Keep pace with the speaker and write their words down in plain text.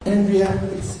Andrea,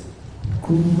 it's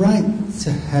great to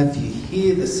have you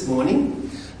here this morning.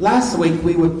 Last week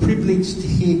we were privileged to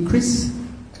hear Chris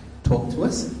talk to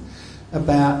us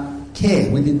about care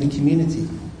within the community.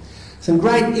 Some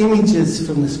great images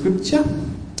from the scripture,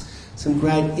 some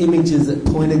great images that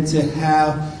pointed to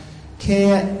how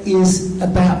care is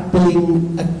about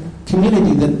being a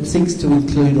community that seeks to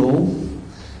include all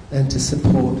and to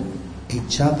support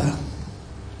each other.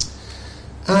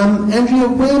 Andrea,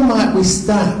 where might we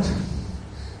start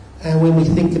when we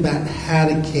think about how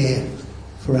to care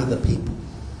for other people?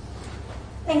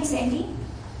 Thanks, Andy.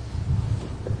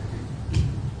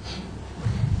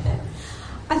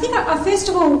 I think I first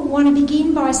of all want to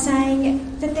begin by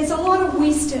saying that there's a lot of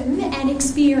wisdom and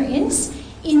experience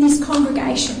in this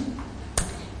congregation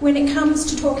when it comes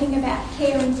to talking about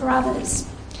caring for others.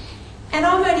 And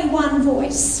I'm only one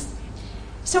voice.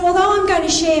 So although I'm going to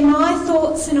share my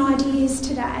thoughts and ideas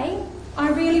today, I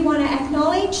really want to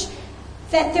acknowledge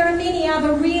that there are many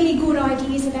other really good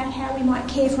ideas about how we might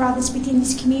care for others within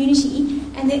this community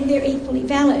and that they're equally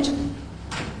valid.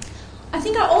 I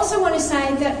think I also want to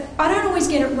say that I don't always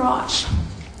get it right.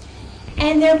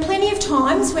 And there are plenty of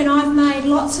times when I've made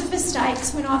lots of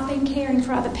mistakes when I've been caring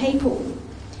for other people.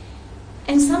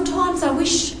 And sometimes I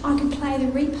wish I could play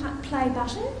the replay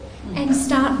button and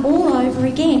start all over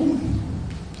again.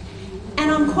 And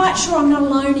I'm quite sure I'm not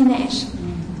alone in that.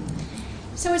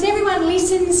 So as everyone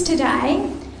listens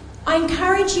today, I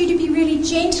encourage you to be really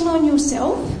gentle on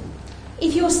yourself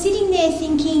if you're sitting there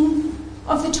thinking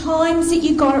of the times that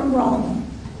you got it wrong.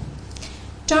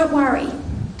 Don't worry.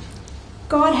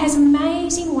 God has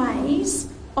amazing ways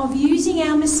of using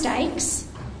our mistakes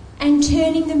and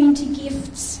turning them into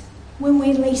gifts when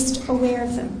we're least aware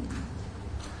of them.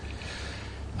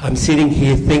 I'm sitting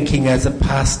here thinking as a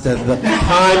pastor, the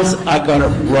times I got it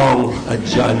wrong are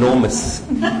ginormous.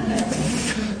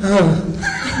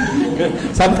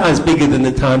 Sometimes bigger than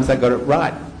the times I got it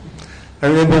right. I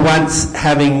remember once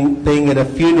being at a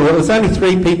funeral. There was only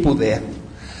 3 people there,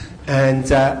 and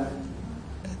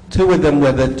 2 of them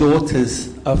were the daughters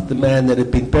of the man that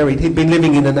had been buried. He'd been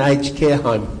living in an aged care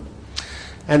home.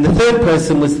 And the 3rd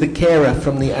person was the carer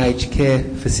from the aged care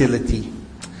facility.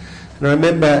 And I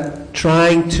remember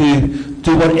trying to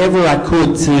do whatever I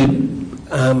could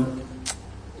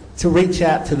to reach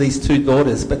out to these 2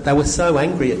 daughters, but they were so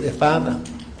angry at their father.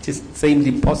 It just seemed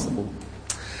impossible.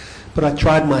 But I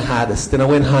tried my hardest, and I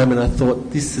went home and I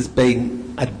thought, this has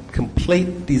been a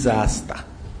complete disaster.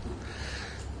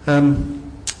 I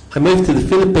moved to the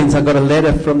Philippines. I got a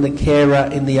letter from the carer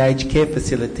in the aged care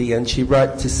facility, and she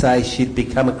wrote to say she'd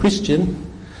become a Christian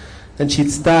and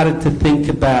she'd started to think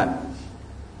about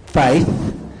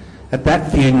faith at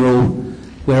that funeral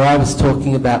where I was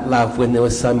talking about love when there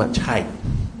was so much hate.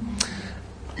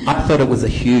 I thought it was a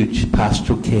huge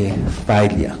pastoral care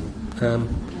failure.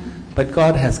 But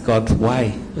God has God's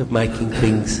way of making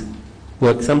things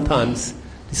work, sometimes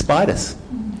despite us.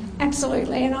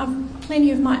 Absolutely, and I've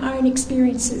plenty of my own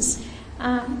experiences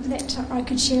that I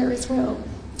could share as well.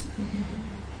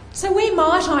 So where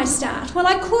might I start? Well,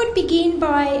 I could begin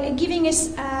by giving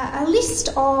us a list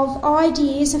of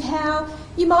ideas of how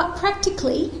you might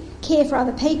practically care for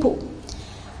other people.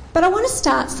 But I want to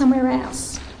start somewhere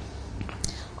else.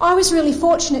 I was really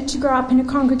fortunate to grow up in a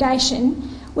congregation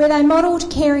where they modelled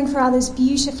caring for others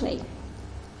beautifully.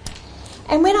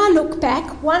 And when I look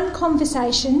back, one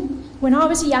conversation when I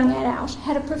was a young adult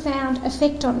had a profound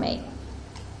effect on me.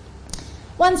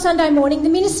 One Sunday morning, the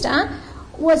minister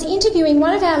was interviewing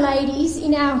one of our ladies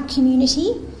in our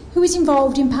community who was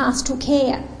involved in pastoral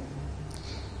care.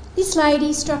 This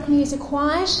lady struck me as a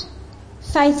quiet,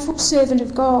 faithful servant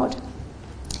of God,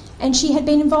 and she had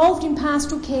been involved in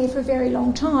pastoral care for a very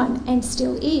long time and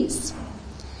still is.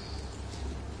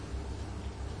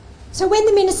 So when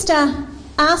the minister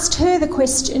asked her the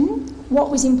question, what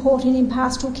was important in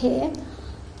pastoral care,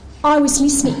 I was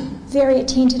listening very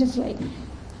attentively.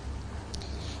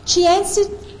 She answered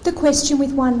the question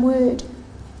with one word: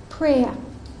 prayer.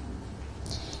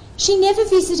 She never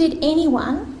visited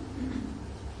anyone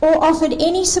or offered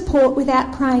any support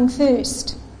without praying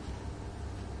first.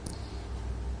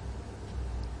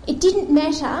 It didn't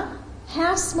matter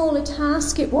how small a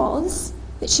task it was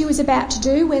that she was about to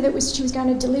do, whether it was she was going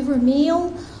to deliver a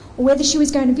meal or whether she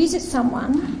was going to visit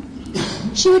someone.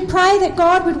 She would pray that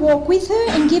God would walk with her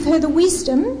and give her the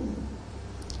wisdom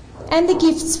and the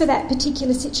gifts for that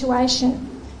particular situation.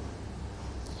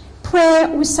 Prayer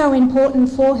was so important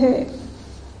for her.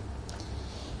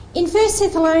 In 1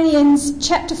 Thessalonians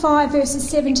chapter 5 verses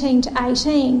 17 to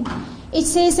 18, it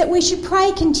says that we should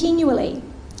pray continually.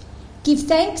 Give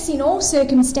thanks in all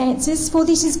circumstances, for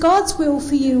this is God's will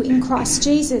for you in Christ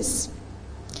Jesus.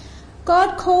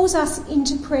 God calls us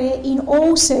into prayer in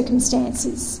all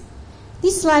circumstances.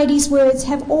 This lady's words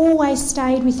have always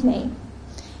stayed with me.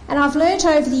 And I've learnt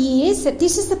over the years that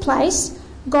this is the place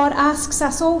God asks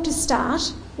us all to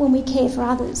start when we care for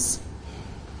others.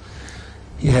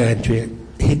 Yeah, Andrea.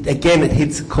 It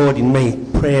hits a chord in me.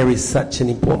 Prayer is such an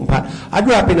important part. I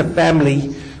grew up in a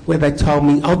family where they told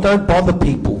me, oh, don't bother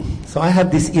people. So I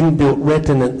have this inbuilt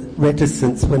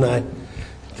reticence when I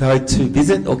go to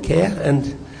visit or care,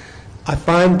 and I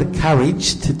find the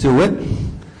courage to do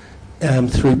it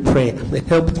through prayer. It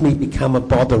helps me become a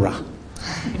botherer.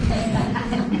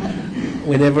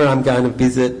 Whenever I'm going to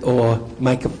visit or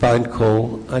make a phone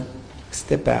call, I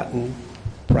step out and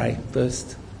pray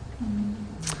first.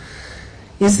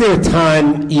 Is there a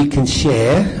time you can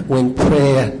share when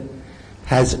prayer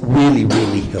has really,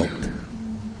 really helped?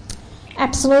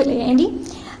 Absolutely, Andy.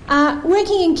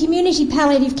 Working in community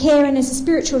palliative care and as a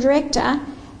spiritual director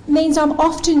means I'm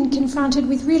often confronted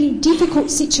with really difficult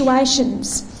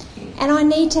situations, and I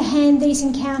need to hand these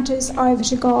encounters over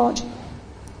to God.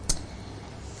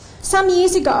 Some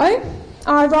years ago,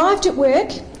 I arrived at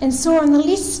work and saw on the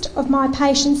list of my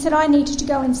patients that I needed to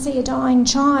go and see a dying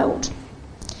child.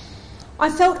 I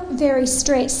felt very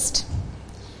stressed.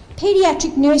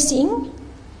 Paediatric nursing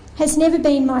has never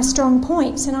been my strong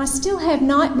points, and I still have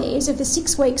nightmares of the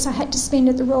 6 weeks I had to spend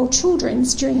at the Royal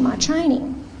Children's during my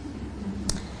training.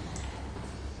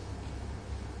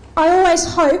 I always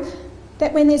hope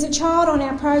that when there's a child on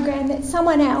our program that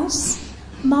someone else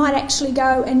might actually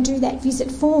go and do that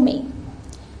visit for me.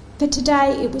 But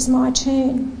today it was my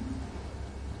turn.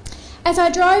 As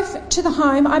I drove to the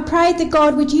home, I prayed that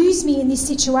God would use me in this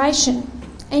situation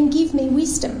and give me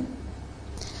wisdom.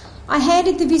 I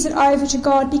handed the visit over to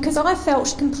God because I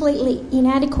felt completely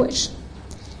inadequate.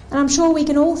 And I'm sure we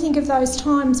can all think of those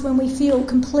times when we feel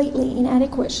completely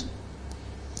inadequate.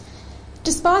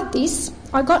 Despite this,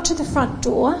 I got to the front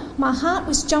door, my heart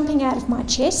was jumping out of my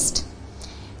chest,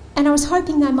 and I was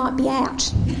hoping they might be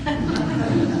out.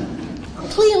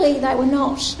 Clearly they were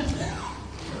not.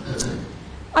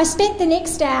 I spent the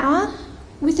next hour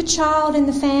with the child and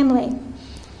the family,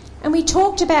 and we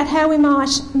talked about how we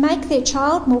might make their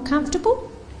child more comfortable,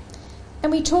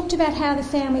 and we talked about how the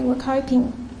family were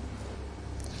coping.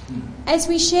 As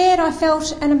we shared, I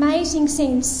felt an amazing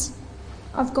sense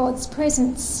of God's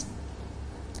presence.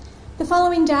 The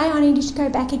following day I needed to go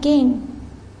back again.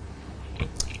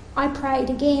 I prayed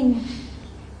again.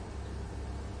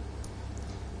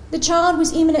 The child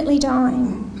was imminently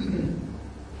dying,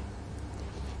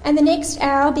 and the next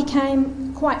hour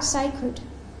became quite sacred.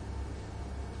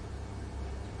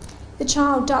 The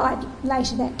child died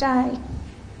later that day.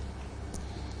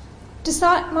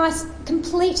 Despite my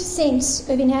complete sense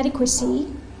of inadequacy,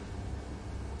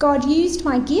 God used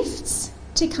my gifts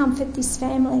to comfort this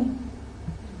family.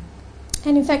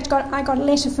 And in fact, I got a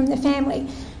letter from the family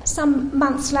some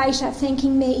months later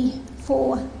thanking me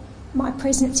for my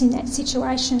presence in that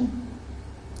situation.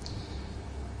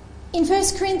 In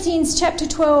 1 Corinthians chapter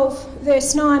 12,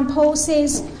 verse 9, Paul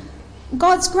says,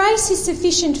 God's grace is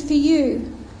sufficient for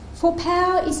you, for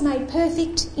power is made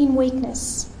perfect in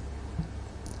weakness.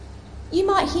 You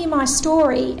might hear my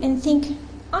story and think,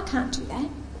 I can't do that.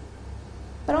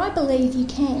 But I believe you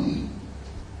can.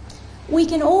 We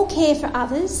can all care for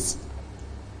others,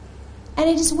 and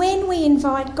it is when we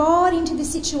invite God into the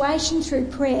situation through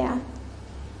prayer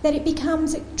that it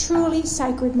becomes a truly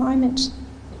sacred moment.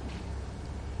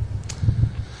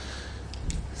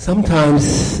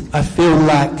 Sometimes I feel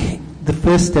like the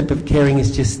first step of caring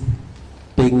is just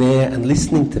being there and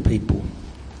listening to people.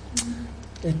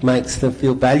 It makes them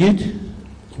feel valued,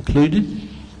 included.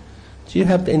 Do you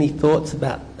have any thoughts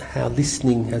about how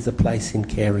listening has a place in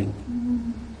caring?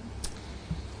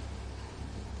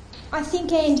 I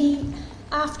think, Andy,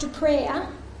 after prayer,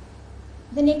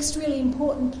 the next really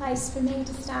important place for me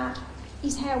to start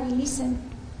is how we listen.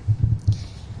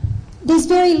 There's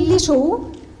very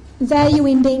little value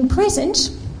in being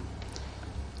present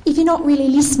if you're not really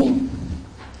listening.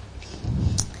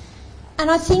 And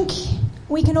I think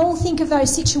we can all think of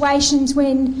those situations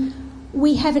when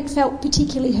we haven't felt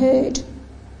particularly heard.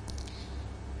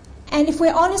 And if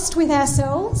we're honest with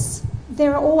ourselves,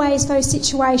 there are always those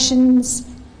situations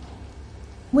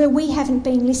where we haven't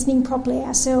been listening properly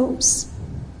ourselves.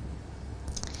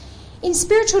 In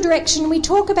spiritual direction, we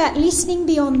talk about listening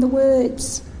beyond the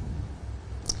words.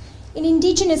 In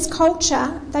Indigenous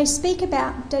culture, they speak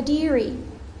about dadiri,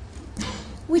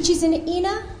 which is an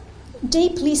inner,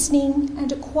 deep listening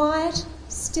and a quiet,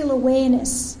 still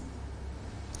awareness.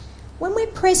 When we're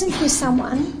present with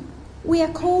someone, we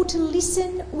are called to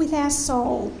listen with our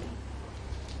soul,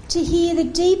 to hear the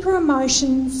deeper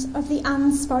emotions of the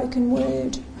unspoken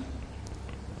word.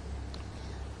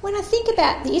 When I think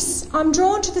about this, I'm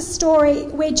drawn to the story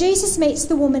where Jesus meets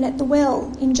the woman at the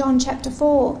well in John chapter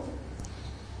 4.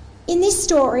 In this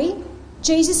story,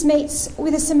 Jesus meets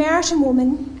with a Samaritan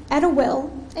woman at a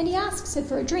well and he asks her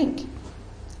for a drink.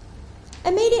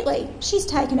 Immediately, she's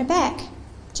taken aback.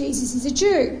 Jesus is a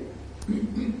Jew,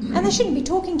 and they shouldn't be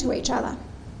talking to each other.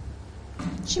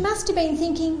 She must have been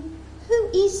thinking, who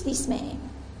is this man?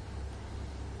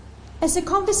 As the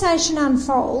conversation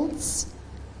unfolds,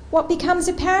 what becomes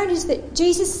apparent is that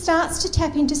Jesus starts to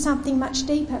tap into something much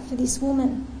deeper for this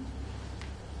woman.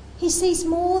 He sees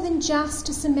more than just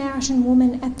a Samaritan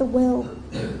woman at the well.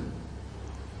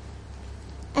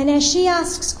 And as she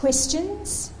asks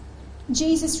questions,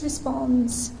 Jesus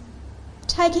responds,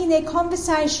 taking their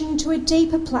conversation to a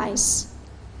deeper place.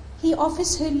 He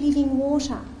offers her living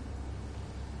water.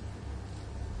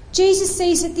 Jesus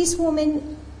sees that this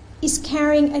woman is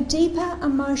carrying a deeper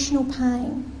emotional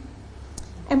pain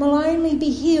and will only be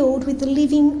healed with the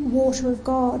living water of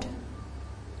God.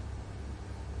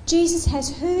 Jesus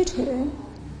has heard her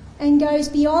and goes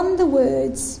beyond the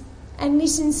words and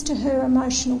listens to her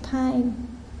emotional pain.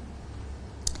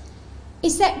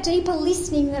 It's that deeper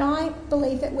listening that I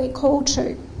believe that we're called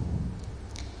to.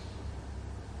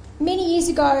 Many years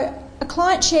ago, a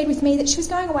client shared with me that she was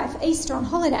going away for Easter on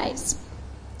holidays.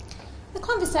 The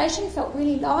conversation felt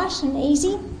really light and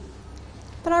easy,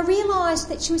 but I realised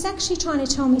that she was actually trying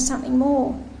to tell me something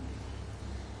more.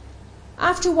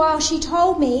 After a while, she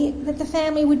told me that the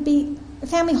family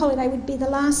holiday would be the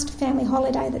last family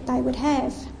holiday that they would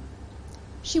have.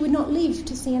 She would not live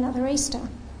to see another Easter.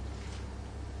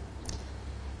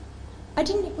 I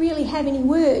didn't really have any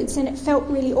words and it felt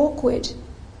really awkward,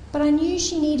 but I knew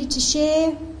she needed to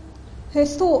share her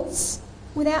thoughts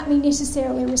without me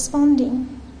necessarily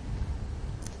responding.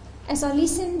 As I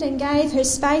listened and gave her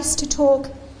space to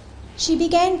talk, she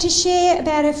began to share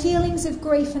about her feelings of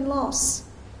grief and loss.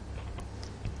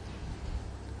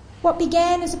 What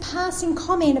began as a passing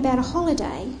comment about a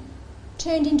holiday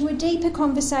turned into a deeper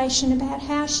conversation about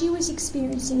how she was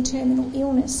experiencing terminal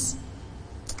illness.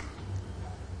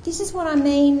 This is what I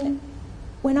mean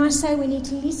when I say we need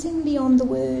to listen beyond the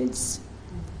words.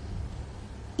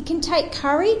 It can take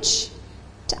courage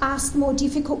to ask more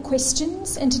difficult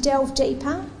questions and to delve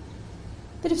deeper.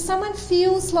 But if someone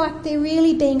feels like they're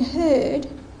really being heard,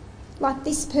 like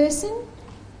this person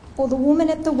or the woman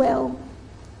at the well,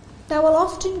 they will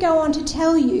often go on to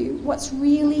tell you what's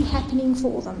really happening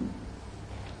for them,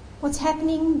 what's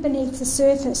happening beneath the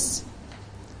surface.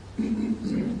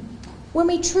 When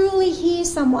we truly hear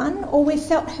someone or we've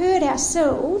felt heard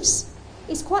ourselves,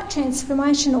 it's quite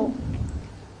transformational.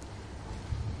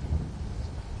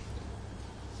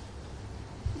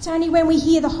 It's only when we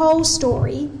hear the whole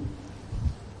story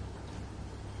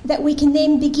that we can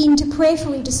then begin to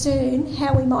prayerfully discern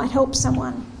how we might help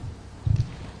someone.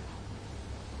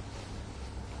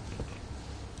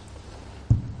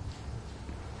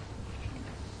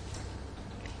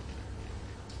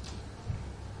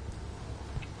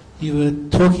 You were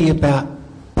talking about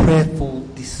prayerful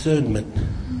discernment.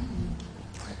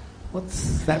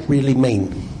 What's that really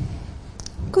mean?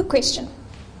 Good question.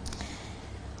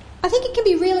 I think it can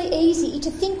be really easy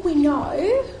to think we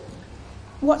know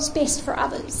what's best for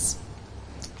others.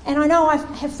 And I know I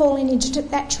have fallen into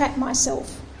that trap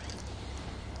myself.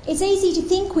 It's easy to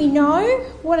think we know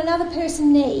what another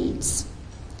person needs.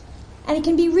 And it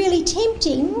can be really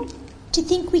tempting to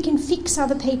think we can fix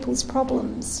other people's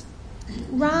problems,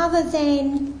 rather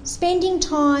than spending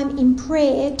time in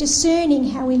prayer discerning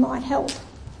how we might help.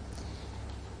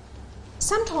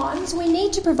 Sometimes we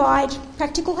need to provide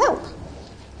practical help.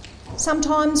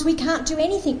 Sometimes we can't do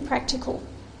anything practical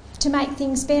to make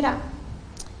things better.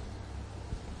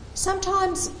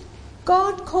 Sometimes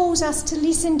God calls us to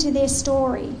listen to their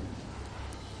story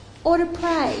or to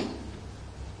pray.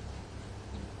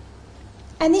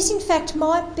 And this, in fact,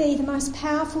 might be the most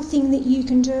powerful thing that you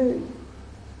can do.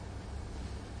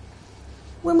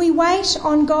 When we wait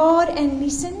on God and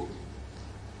listen,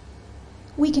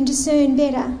 we can discern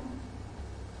better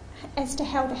as to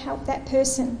how to help that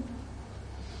person.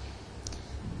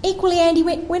 Equally, Andy,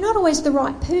 we're not always the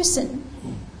right person.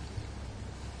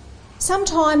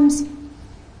 Sometimes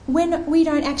when we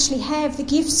don't actually have the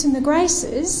gifts and the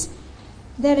graces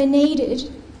that are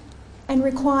needed and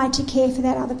required to care for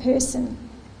that other person.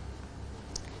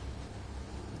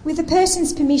 With the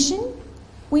person's permission,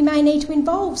 we may need to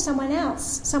involve someone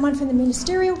else, someone from the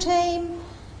ministerial team,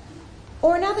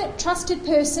 or another trusted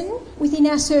person within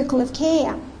our circle of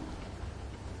care.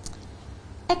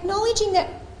 Acknowledging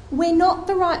that we're not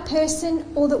the right person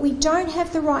or that we don't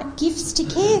have the right gifts to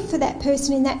care for that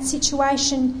person in that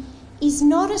situation is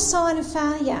not a sign of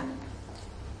failure.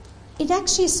 It's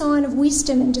actually a sign of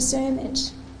wisdom and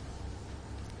discernment.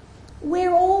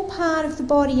 We're all part of the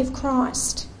body of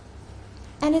Christ,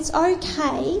 and it's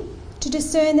okay to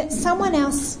discern that someone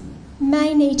else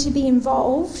may need to be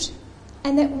involved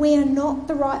and that we are not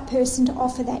the right person to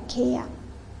offer that care.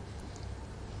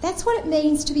 That's what it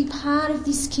means to be part of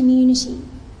this community.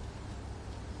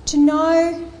 To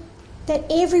know that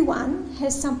everyone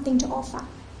has something to offer.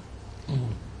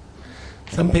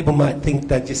 Some people might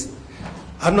think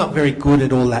I'm not very good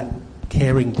at all that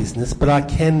caring business, but I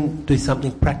can do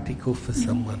something practical for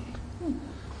someone.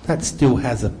 That still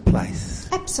has a place.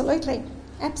 Absolutely,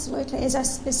 absolutely. As I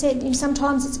said,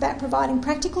 sometimes it's about providing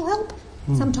practical help,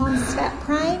 sometimes it's about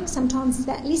praying, sometimes it's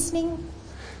about listening.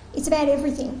 It's about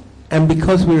everything. And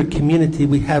because we're a community,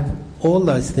 we have all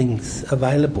those things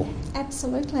available.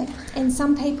 Absolutely. And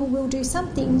some people will do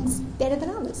some things better than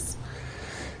others.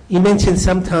 You mentioned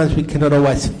sometimes we cannot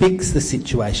always fix the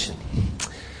situation.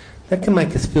 That can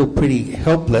make us feel pretty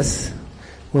helpless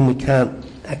when we can't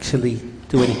actually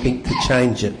do anything to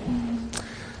change it.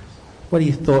 What are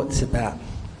your thoughts about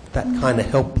that kind of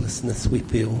helplessness we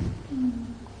feel?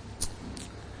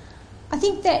 I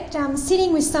think that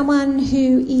sitting with someone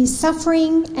who is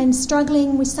suffering and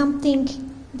struggling with something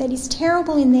that is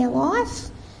terrible in their life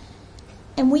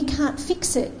and we can't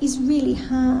fix it is really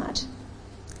hard.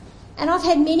 And I've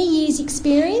had many years'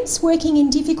 experience working in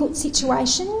difficult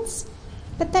situations,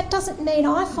 but that doesn't mean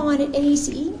I find it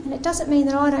easy, and it doesn't mean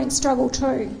that I don't struggle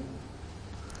too.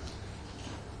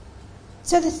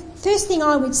 So the first thing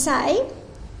I would say,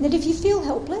 that if you feel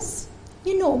helpless,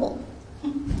 you're normal.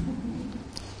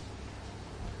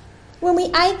 When we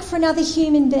ache for another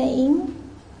human being,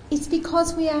 it's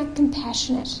because we are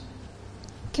compassionate.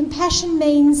 Compassion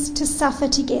means to suffer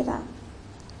together.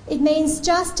 It means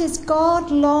just as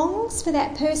God longs for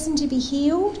that person to be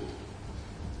healed,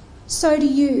 so do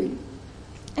you.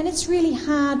 And it's really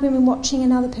hard when we're watching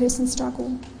another person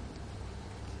struggle.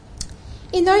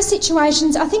 In those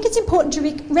situations, I think it's important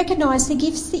to recognise the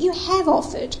gifts that you have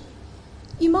offered.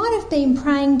 You might have been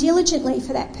praying diligently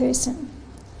for that person.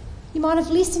 You might have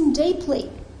listened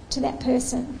deeply to that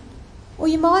person. Or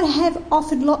you might have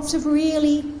offered lots of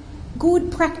really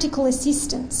good practical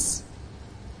assistance.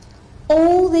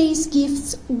 All these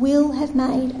gifts will have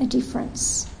made a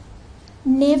difference.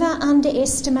 Never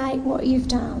underestimate what you've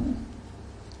done.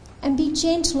 And be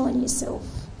gentle on yourself.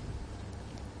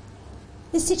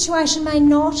 The situation may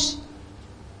not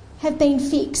have been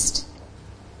fixed,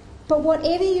 but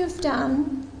whatever you've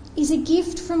done is a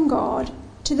gift from God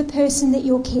to the person that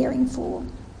you're caring for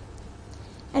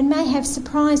and may have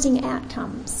surprising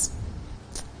outcomes.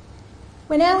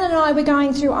 When Alan and I were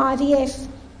going through IVF,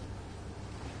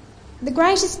 the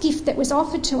greatest gift that was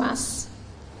offered to us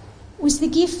was the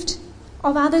gift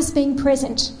of others being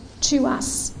present to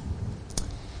us.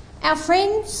 Our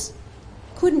friends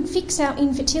couldn't fix our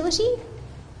infertility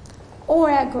or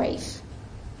our grief,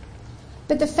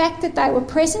 but the fact that they were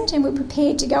present and were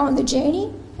prepared to go on the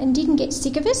journey and didn't get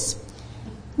sick of us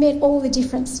made all the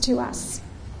difference to us.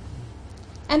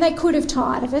 And they could have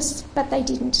tired of us, but they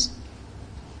didn't.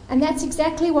 And that's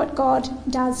exactly what God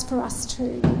does for us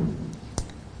too.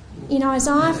 In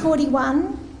Isaiah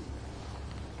 41,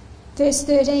 verse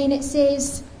 13, it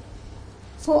says,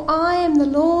 "For I am the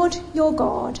Lord your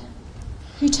God,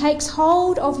 who takes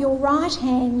hold of your right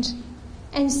hand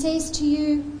and says to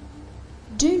you,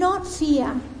 'Do not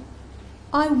fear,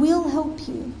 I will help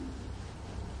you.'"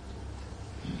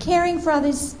 Caring for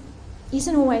others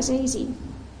isn't always easy,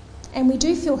 and we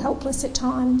do feel helpless at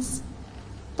times.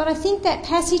 But I think that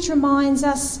passage reminds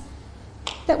us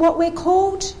that what we're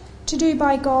called to do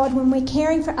by God when we're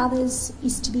caring for others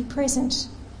is to be present.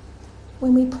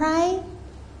 When we pray,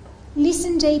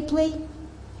 listen deeply,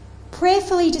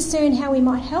 prayerfully discern how we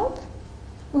might help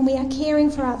when we are caring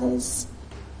for others,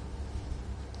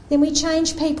 then we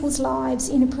change people's lives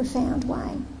in a profound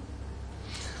way.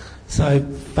 So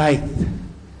faith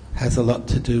has a lot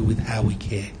to do with how we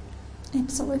care.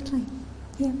 Absolutely,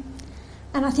 yeah.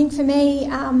 And I think for me,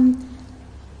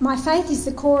 my faith is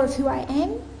the core of who I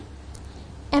am.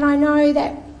 And I know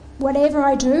that whatever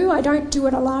I do, I don't do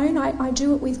it alone, I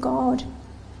do it with God.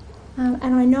 And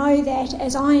I know that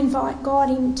as I invite God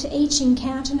into each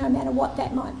encounter, no matter what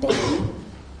that might be,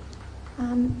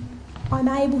 I'm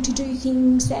able to do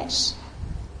things that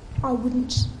I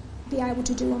wouldn't be able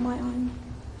to do on my own.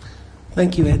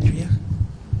 Thank you, Andrea.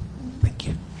 Thank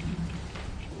you.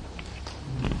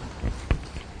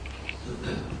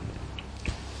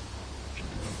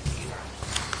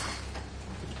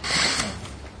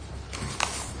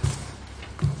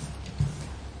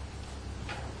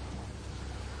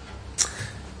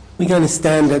 We're going to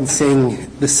stand and sing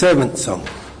the servant song.